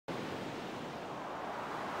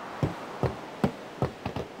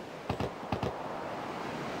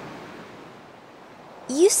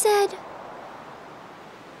said...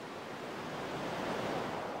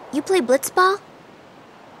 You play blitzball?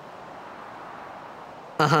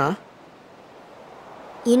 Uh-huh.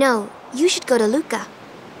 You know, you should go to Luca.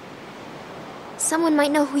 Someone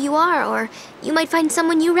might know who you are, or you might find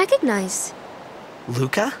someone you recognize.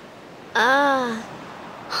 Luca? Huh.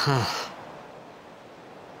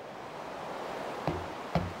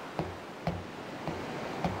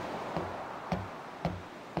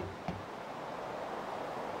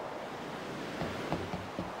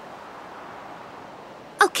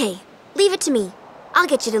 Okay, leave it to me. I'll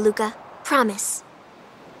get you to Luca. Promise.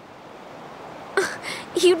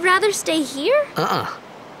 You'd rather stay here?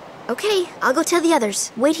 Okay, I'll go tell the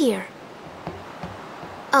others. Wait here.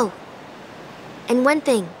 Oh, and one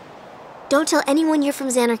thing. Don't tell anyone you're from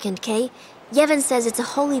Zanarkand, okay? Yevon says it's a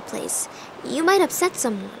holy place. You might upset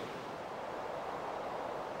someone.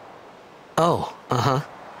 Oh, uh-huh.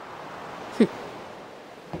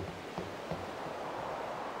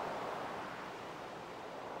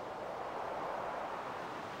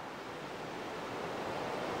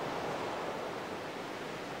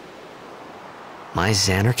 My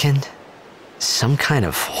Zanarkand? Some kind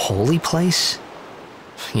of holy place?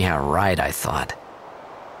 Yeah, right, I thought.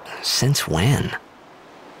 Since when?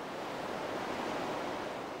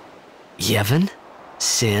 Yevon?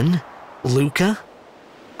 Sin? Luca?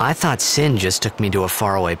 I thought Sin just took me to a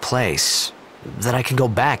faraway place, that I could go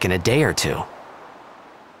back in a day or two.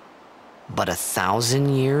 But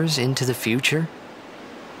 1,000 years into the future?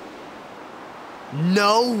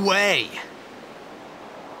 No way!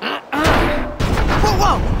 Whoa,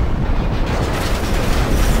 whoa!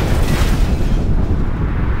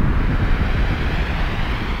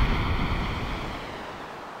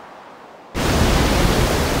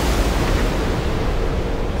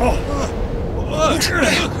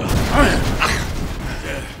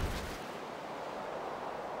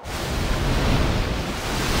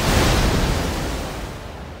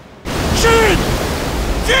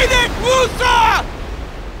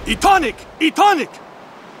 Etonic! Etonic!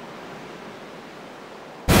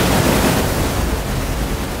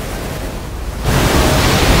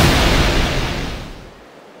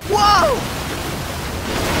 Whoa!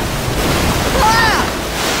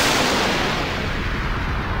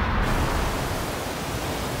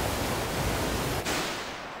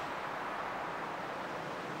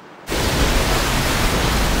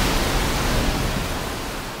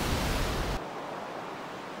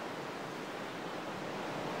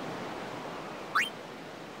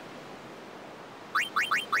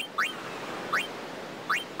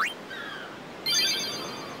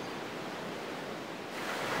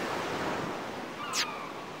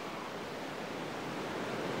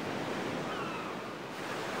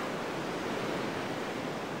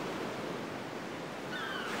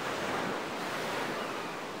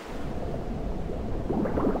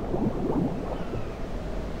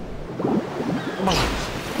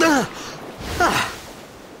 Ah!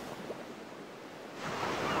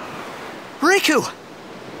 Riku!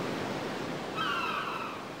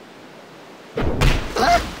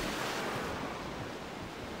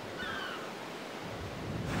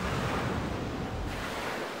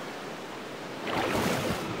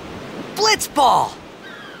 Blitzball!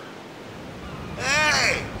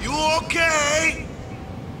 Hey, you okay?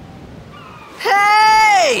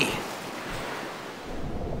 Hey!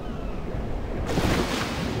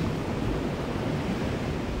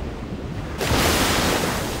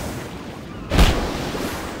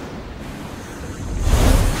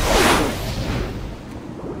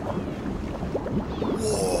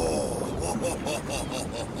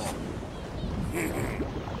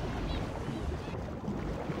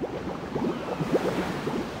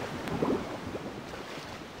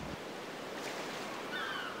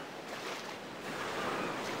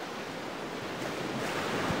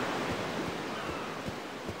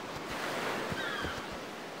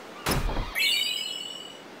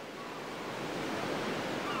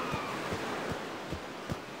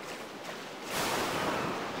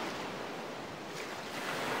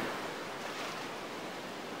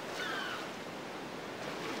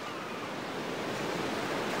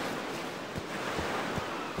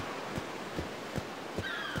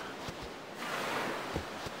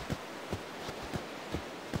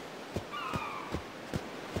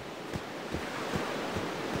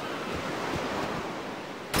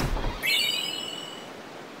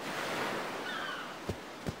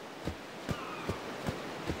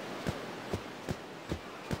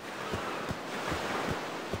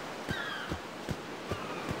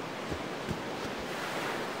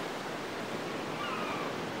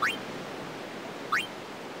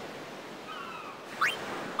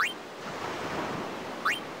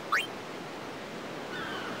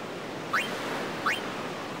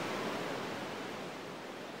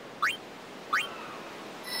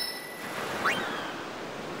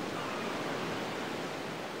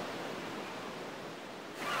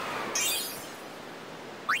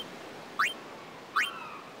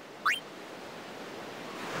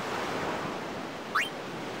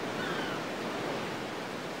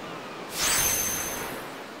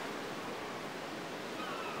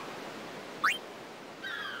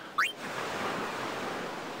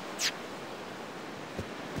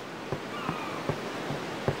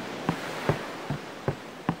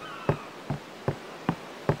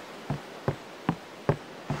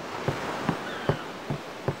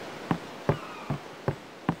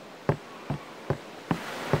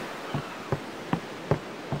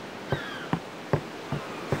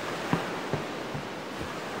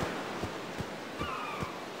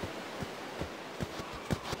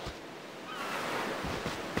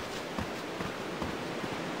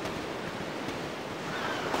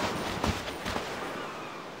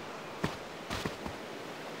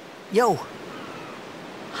 Yo.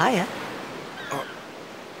 Hiya.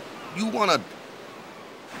 You wanna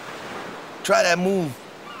try that move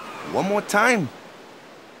one more time?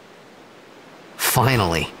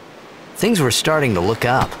 Finally. Things were starting to look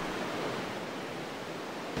up.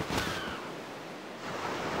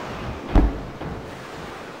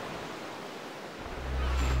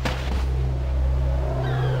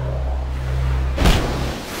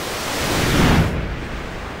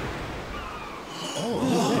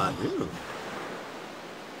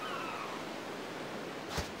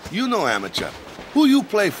 You know, amateur. Who you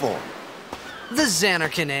play for? The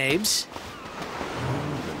Xanarcanabes.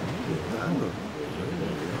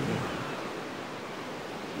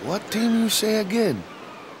 What team you say again?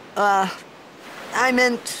 I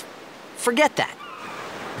meant... forget that.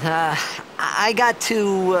 I got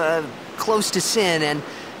too, close to Sin, and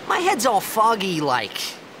my head's all foggy like.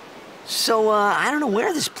 So, I don't know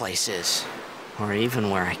where this place is. Or even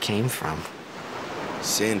where I came from.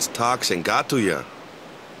 Sin's toxin got to you.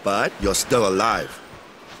 But you're still alive.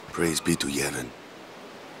 Praise be to Yevon.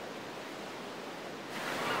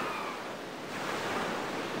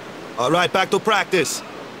 All right, back to practice.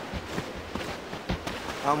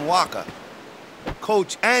 I'm Waka,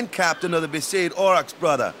 coach and captain of the Besaid Aurochs,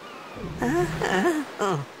 brother.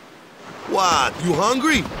 What, you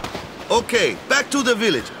hungry? Okay, back to the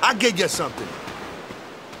village. I'll get you something.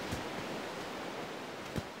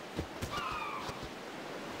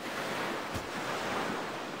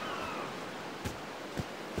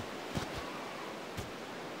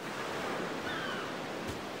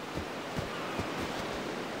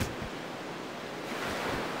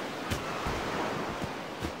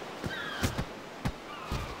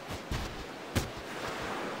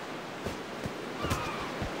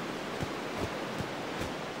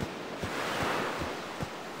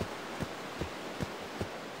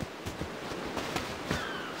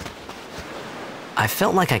 I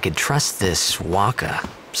felt like I could trust this Waka,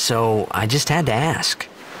 so I just had to ask.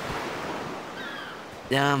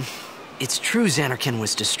 It's true Xanarkand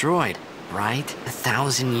was destroyed, right?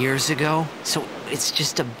 1,000 years ago? So it's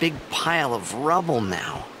just a big pile of rubble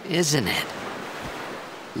now, isn't it?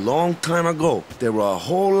 Long time ago, there were a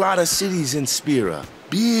whole lot of cities in Spira.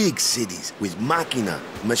 Big cities with machina,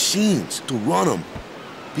 machines to run them.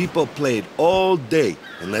 People played all day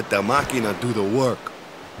and let the machina do the work.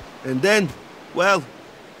 And then, well,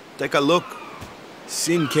 take a look.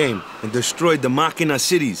 Sin came and destroyed the machina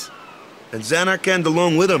cities. And Xanarkand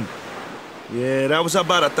along with him. Yeah, that was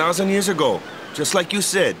about 1,000 years ago. Just like you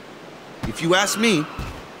said. If you ask me,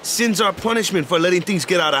 Sin's our punishment for letting things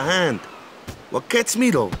get out of hand. What gets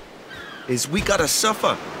me, though, is we gotta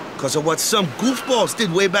suffer because of what some goofballs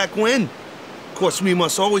did way back when. Of course, we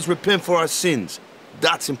must always repent for our sins.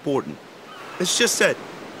 That's important. It's just that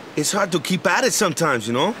it's hard to keep at it sometimes,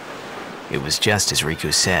 you know? It was just as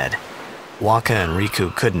Riku said. Waka and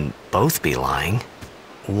Riku couldn't both be lying.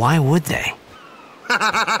 Why would they?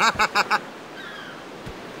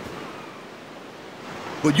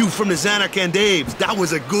 But you from the Xanarcandaves, that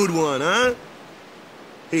was a good one, huh?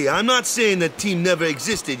 Hey, I'm not saying that team never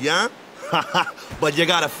existed, yeah? But you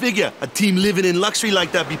gotta figure, a team living in luxury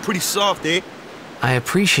like that be pretty soft, eh? I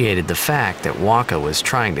appreciated the fact that Waka was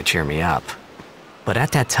trying to cheer me up. But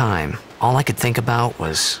at that time, all I could think about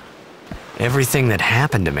was everything that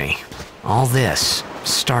happened to me. All this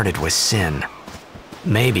started with Sin.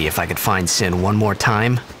 Maybe if I could find Sin one more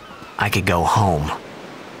time, I could go home.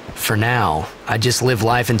 For now, I just live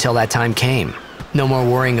life until that time came. No more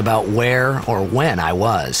worrying about where or when I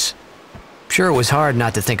was. Sure, it was hard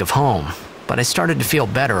not to think of home, but I started to feel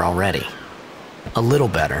better already. A little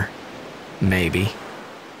better, maybe.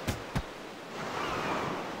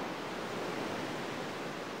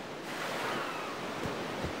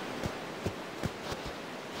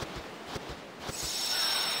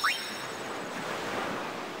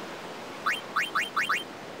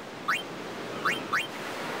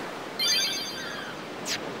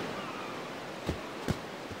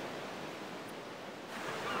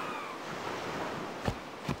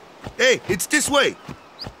 Hey, it's this way.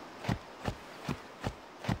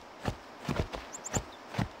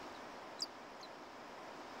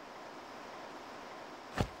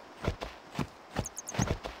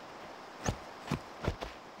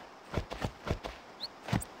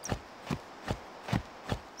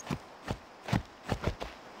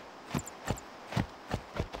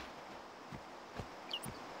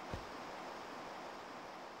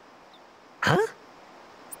 Huh?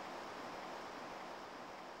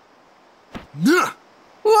 Nah.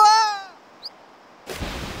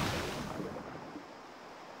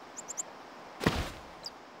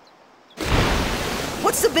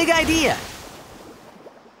 What's the big idea?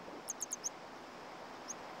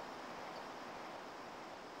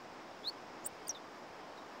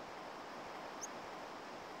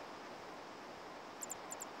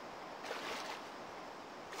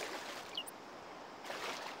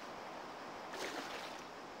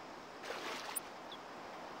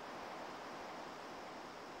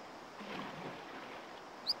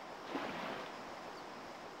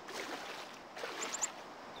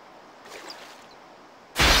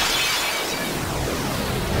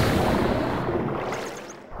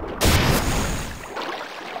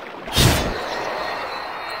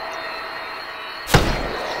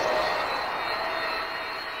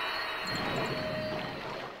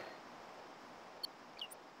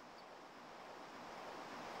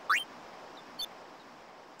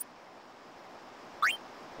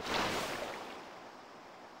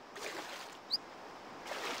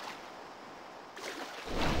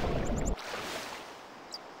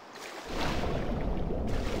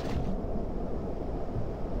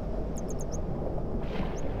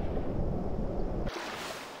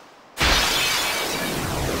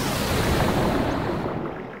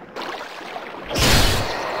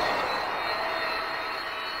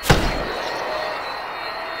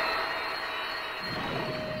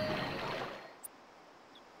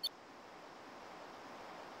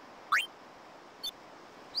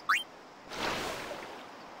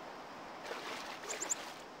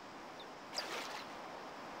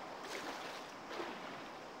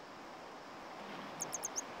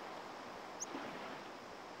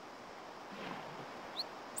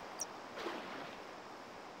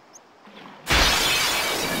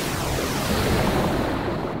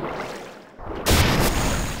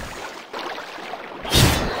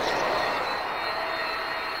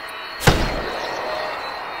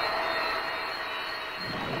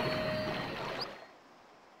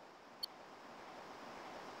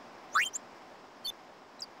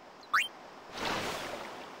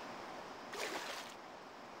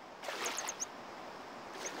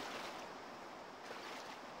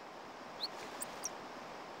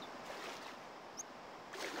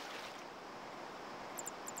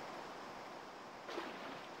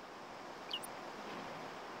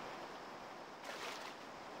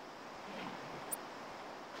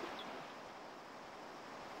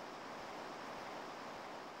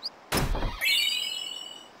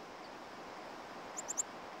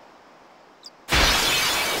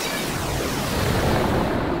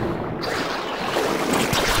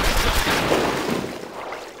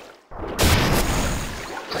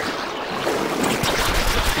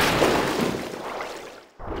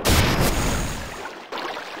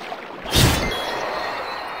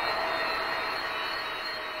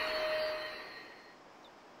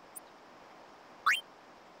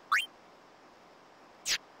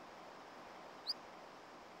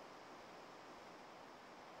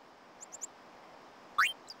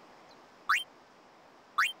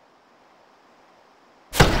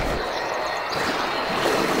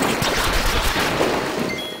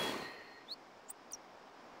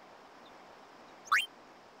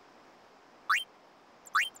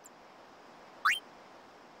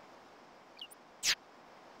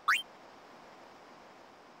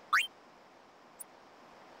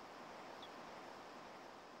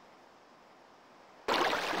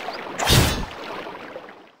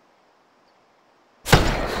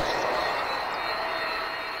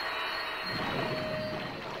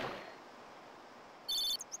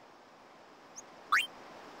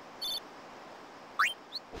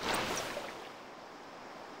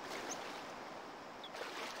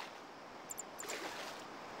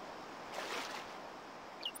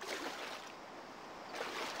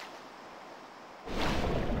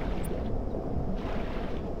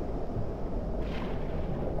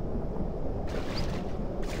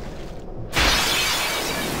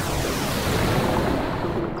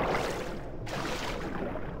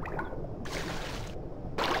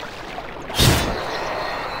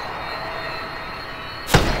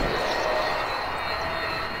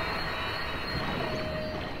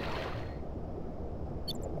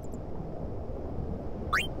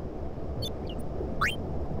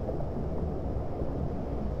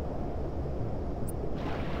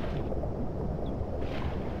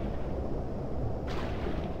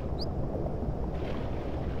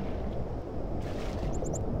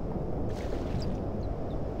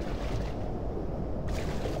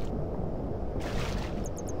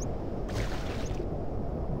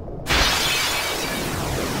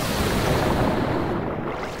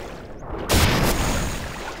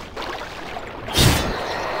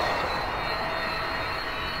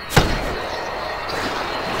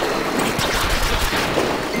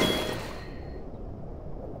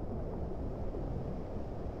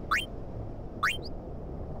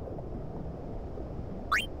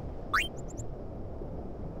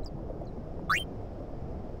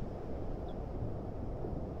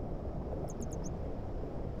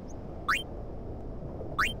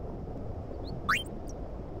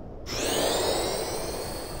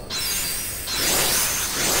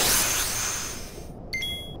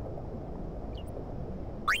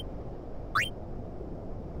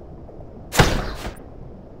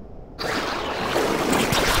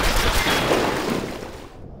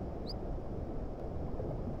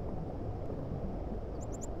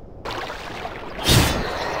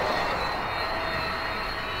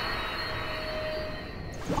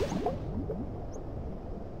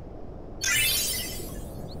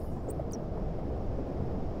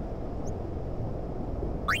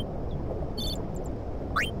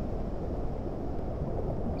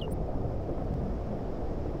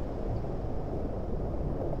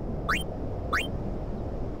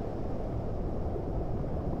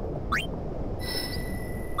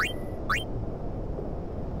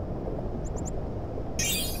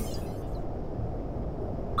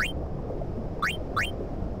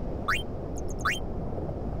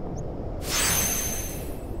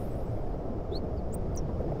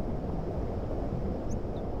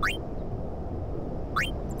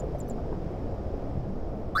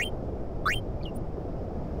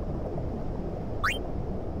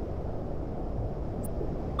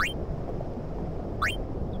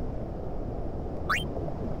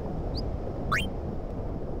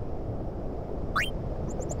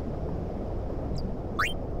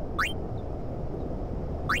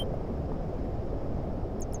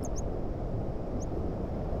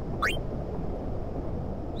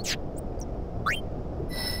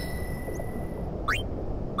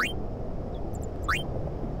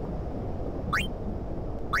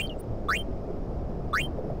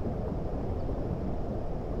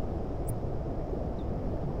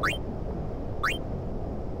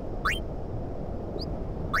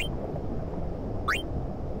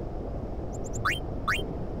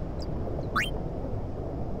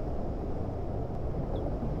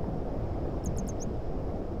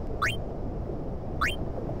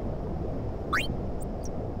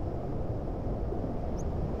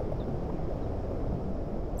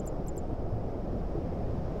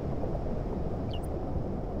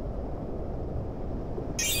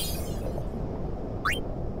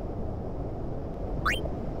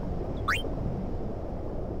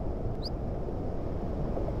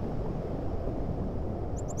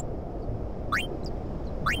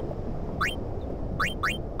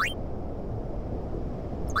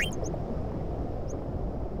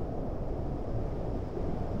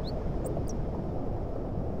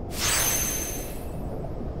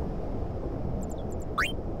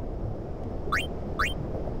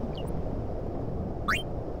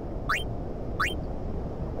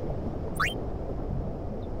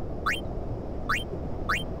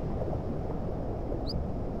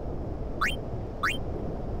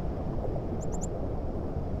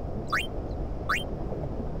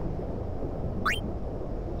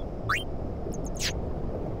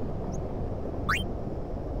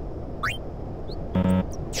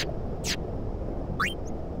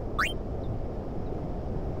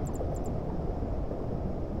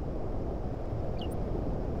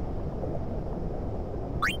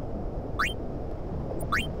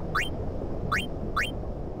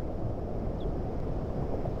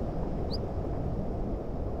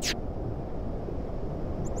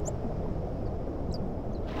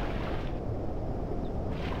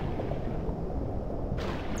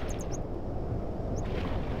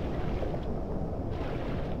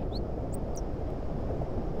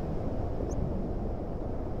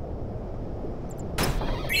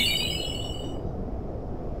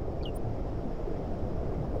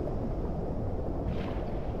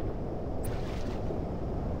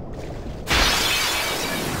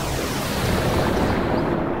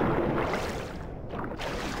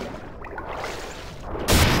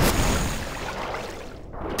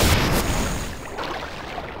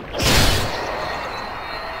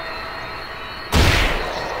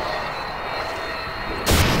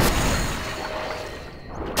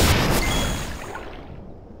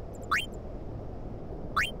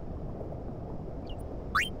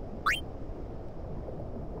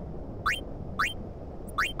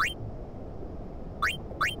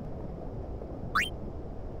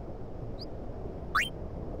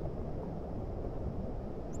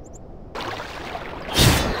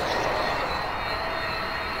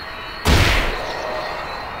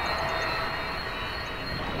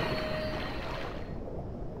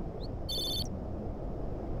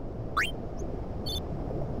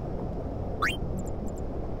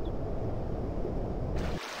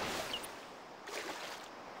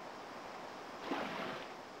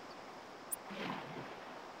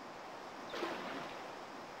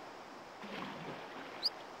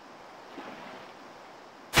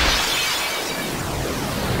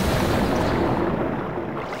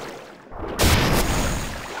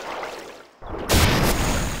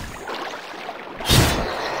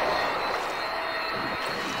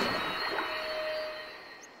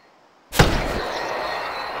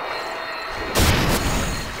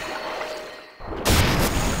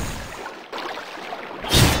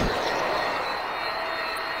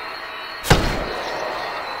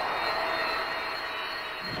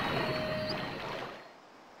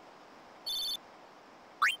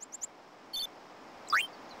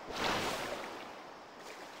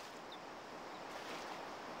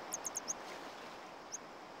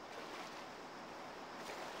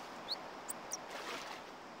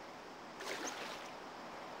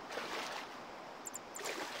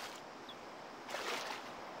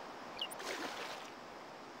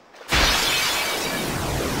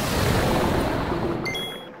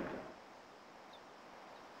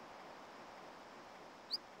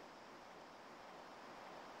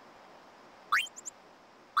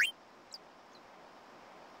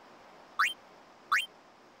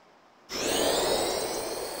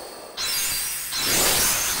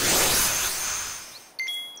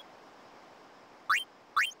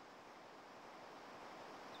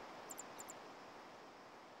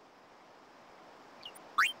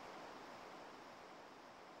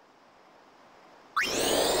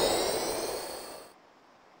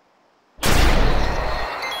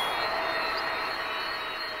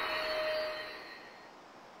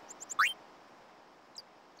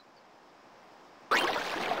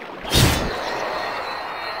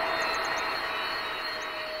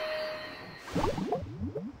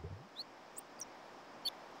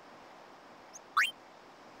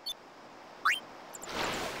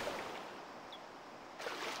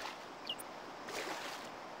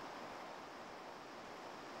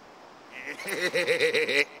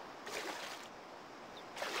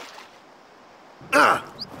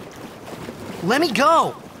 Let me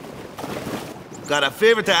go! Got a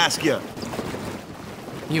favor to ask you.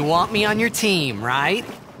 You want me on your team, right?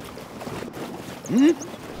 Hmm?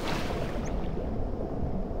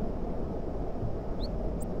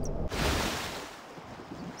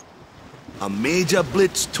 A major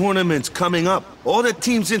blitz tournament's coming up. All the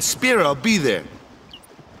teams in Spira will be there.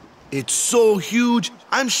 It's so huge,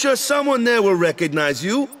 I'm sure someone there will recognize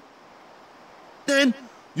you. Then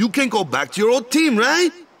you can go back to your old team,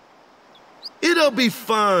 right? It'll be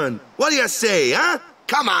fun. What do you say, huh?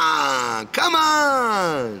 Come on, come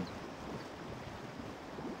on!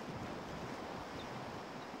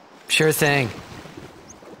 Sure thing.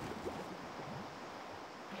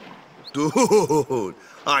 Dude,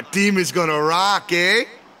 our team is gonna rock, eh?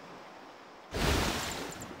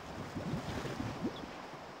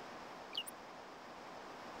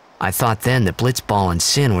 I thought then that Blitzball and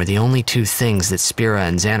Sin were the only two things that Spira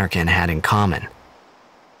and Zanarkand had in common.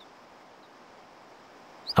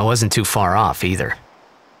 I wasn't too far off either.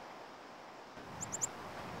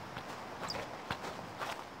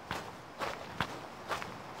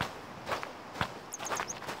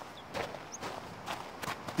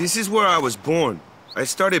 This is where I was born. I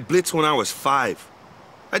started Blitz when I was 5.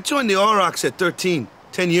 I joined the Aurochs at 13,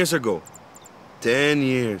 10 years ago. 10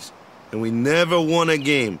 years, and we never won a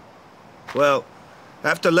game. Well,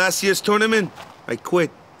 after last year's tournament, I quit.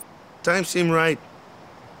 Time seemed right.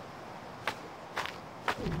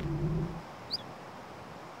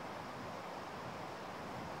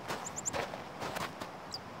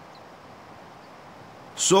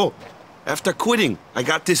 So, after quitting, I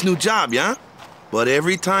got this new job, yeah? But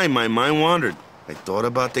every time my mind wandered, I thought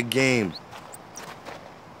about the game.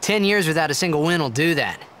 10 years without a single win will do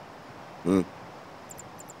that.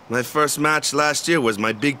 My first match last year was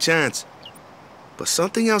my big chance. But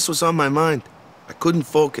something else was on my mind. I couldn't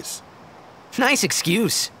focus. Nice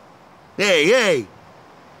excuse. Hey, hey!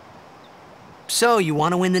 So, you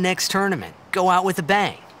want to win the next tournament? Go out with a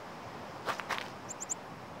bang.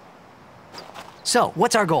 So,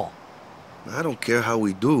 what's our goal? I don't care how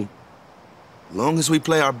we do. Long as we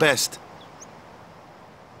play our best.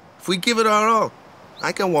 If we give it our all,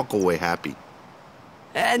 I can walk away happy.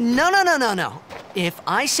 No. If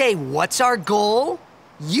I say, what's our goal?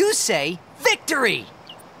 You say, victory!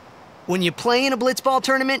 When you play in a Blitzball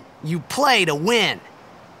tournament, you play to win.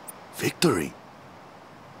 Victory?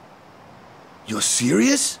 You're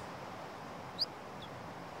serious?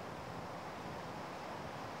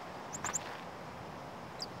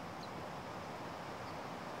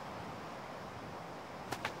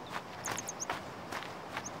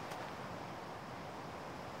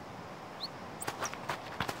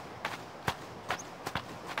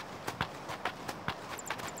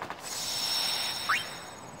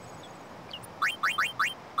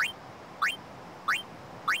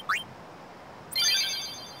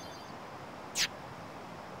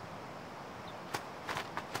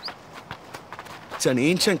 It's an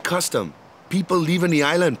ancient custom. People leaving the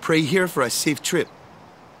island pray here for a safe trip.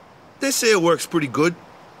 They say it works pretty good.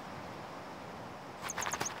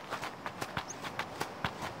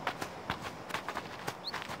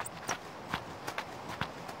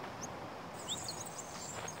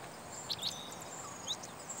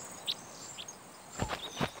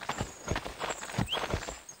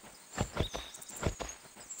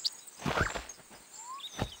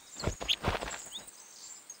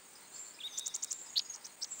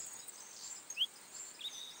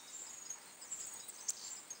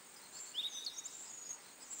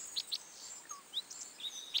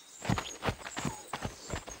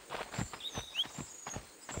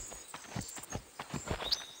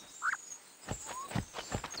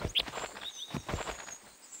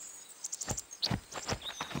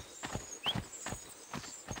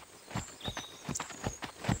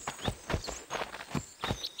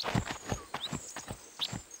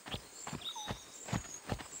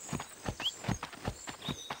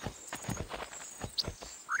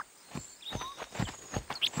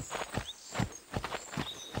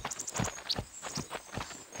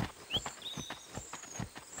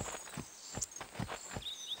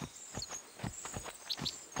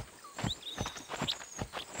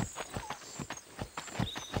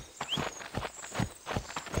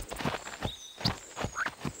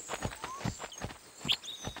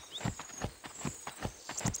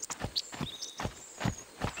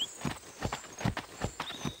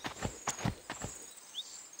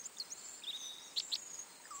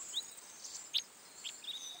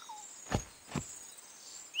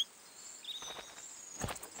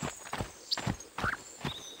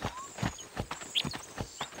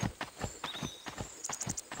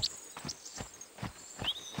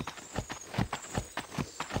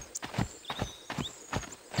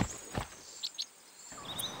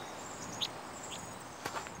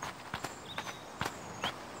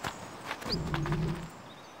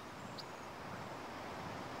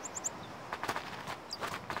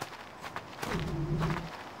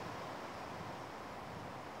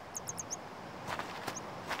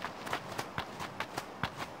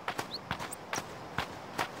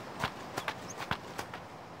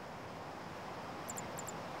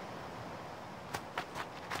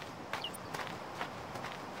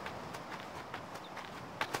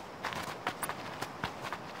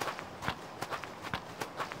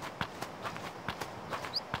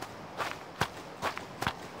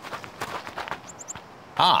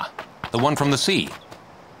 Ah, the one from the sea.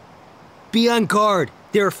 Be on guard.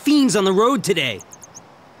 There are fiends on the road today.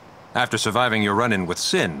 After surviving your run-in with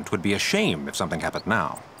Sin, 'twould be a shame if something happened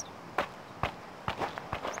now.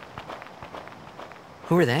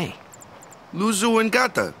 Who are they? Luzu and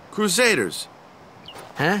Gata, Crusaders.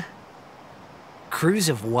 Huh? Crews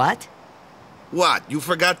of what? What, you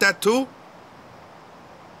forgot that too?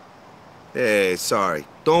 Hey, sorry.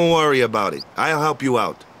 Don't worry about it. I'll help you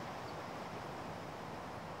out.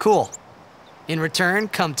 Cool. In return,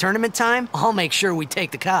 come tournament time, I'll make sure we take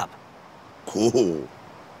the cup. Cool.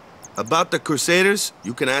 About the Crusaders,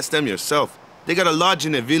 you can ask them yourself. They got a lodge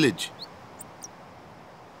in a village.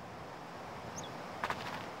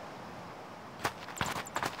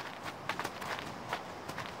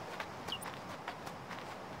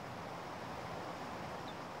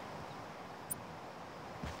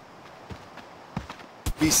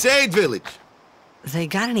 Besaid village. They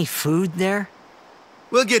got any food there?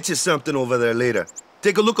 We'll get you something over there later.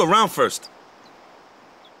 Take a look around first.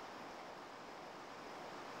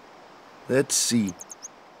 Let's see.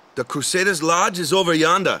 The Crusaders' Lodge is over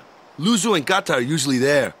yonder. Luzu and Gata are usually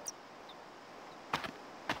there.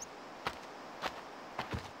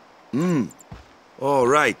 All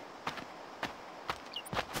right.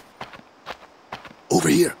 Over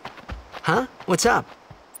here. Huh? What's up?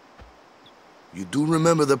 You do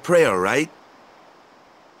remember the prayer, right?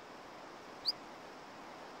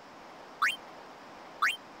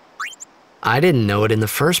 I didn't know it in the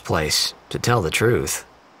first place, to tell the truth.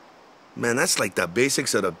 Man, that's like the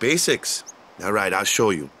basics of the basics. All right, I'll show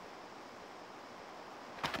you.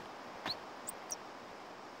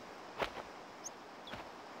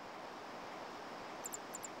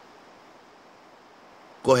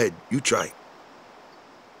 Go ahead, you try.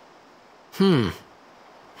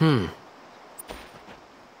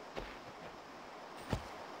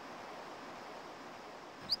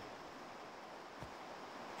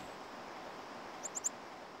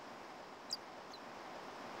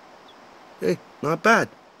 Hey, not bad.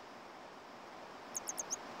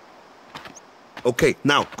 Okay,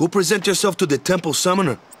 now, go present yourself to the temple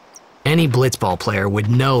summoner. Any blitzball player would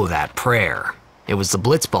know that prayer. It was the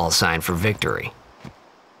blitzball sign for victory.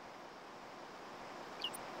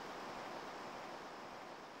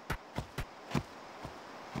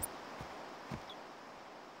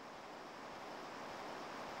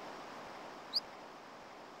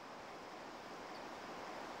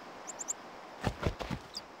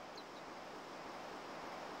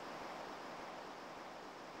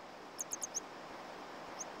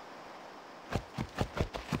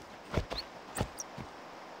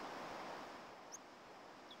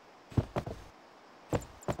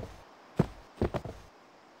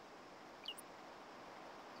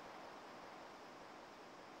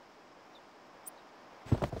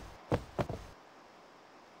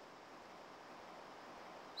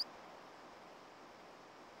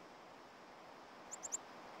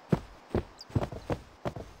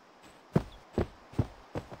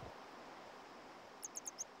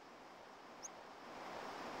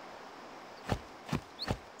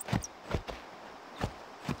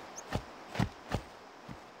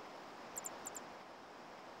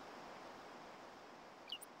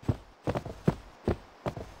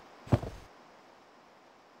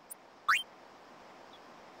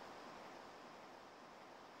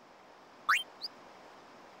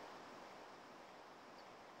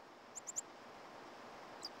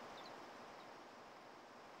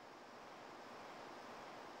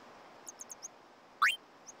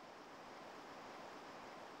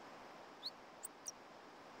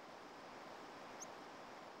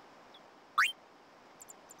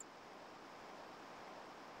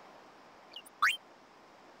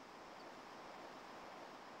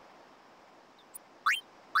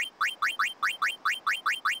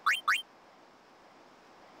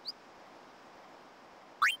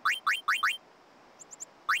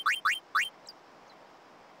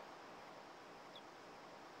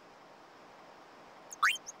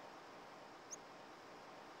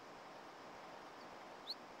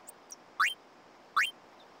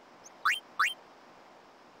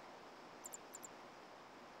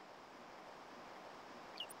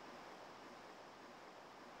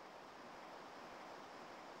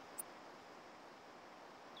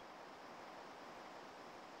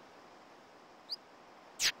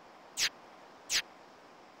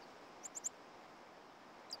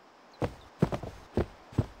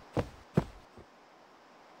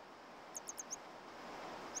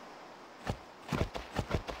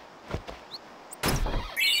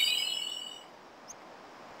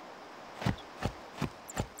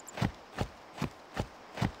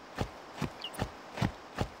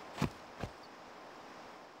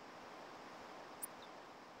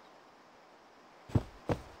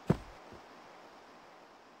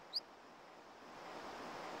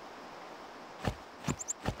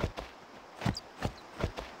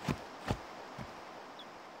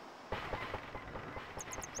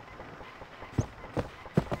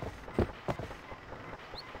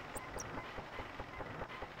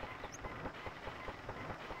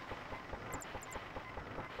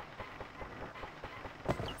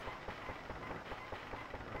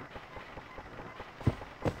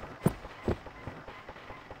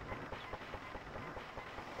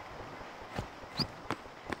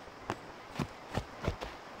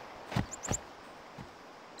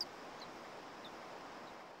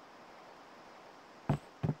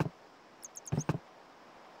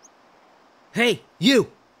 Hey,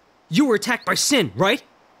 you! You were attacked by Sin, right?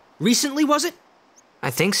 Recently, was it? I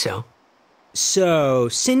think so. So,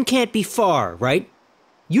 Sin can't be far, right?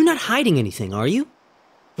 You're not hiding anything, are you?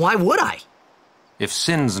 Why would I? If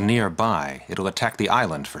Sin's nearby, it'll attack the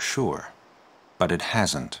island for sure. But it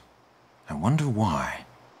hasn't. I wonder why.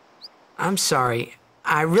 I'm sorry.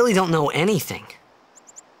 I really don't know anything.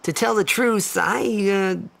 To tell the truth,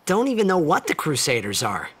 I don't even know what the Crusaders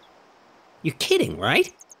are. You're kidding,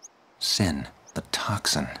 right? Sin, the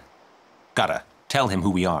toxin. Gotta tell him who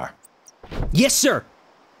we are. Yes, sir!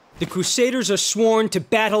 The Crusaders are sworn to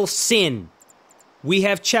battle Sin. We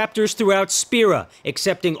have chapters throughout Spira,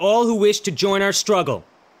 accepting all who wish to join our struggle.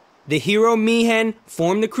 The hero Mihen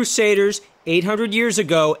formed the Crusaders 800 years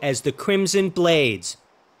ago as the Crimson Blades.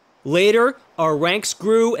 Later, our ranks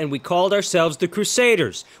grew and we called ourselves the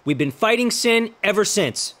Crusaders. We've been fighting Sin ever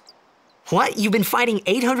since. What? You've been fighting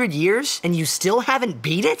 800 years and you still haven't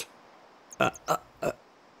beat it?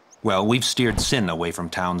 Well, we've steered Sin away from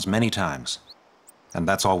towns many times. And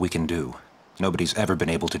that's all we can do. Nobody's ever been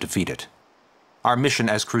able to defeat it. Our mission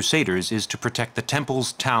as Crusaders is to protect the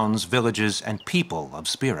temples, towns, villages, and people of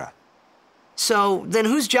Spira. So, then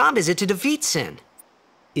whose job is it to defeat Sin?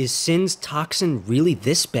 Is Sin's toxin really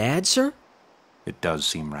this bad, sir? It does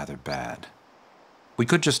seem rather bad. We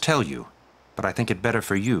could just tell you, but I think it better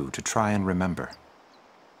for you to try and remember.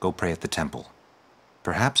 Go pray at the temple.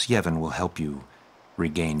 Perhaps Yevon will help you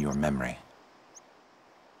regain your memory.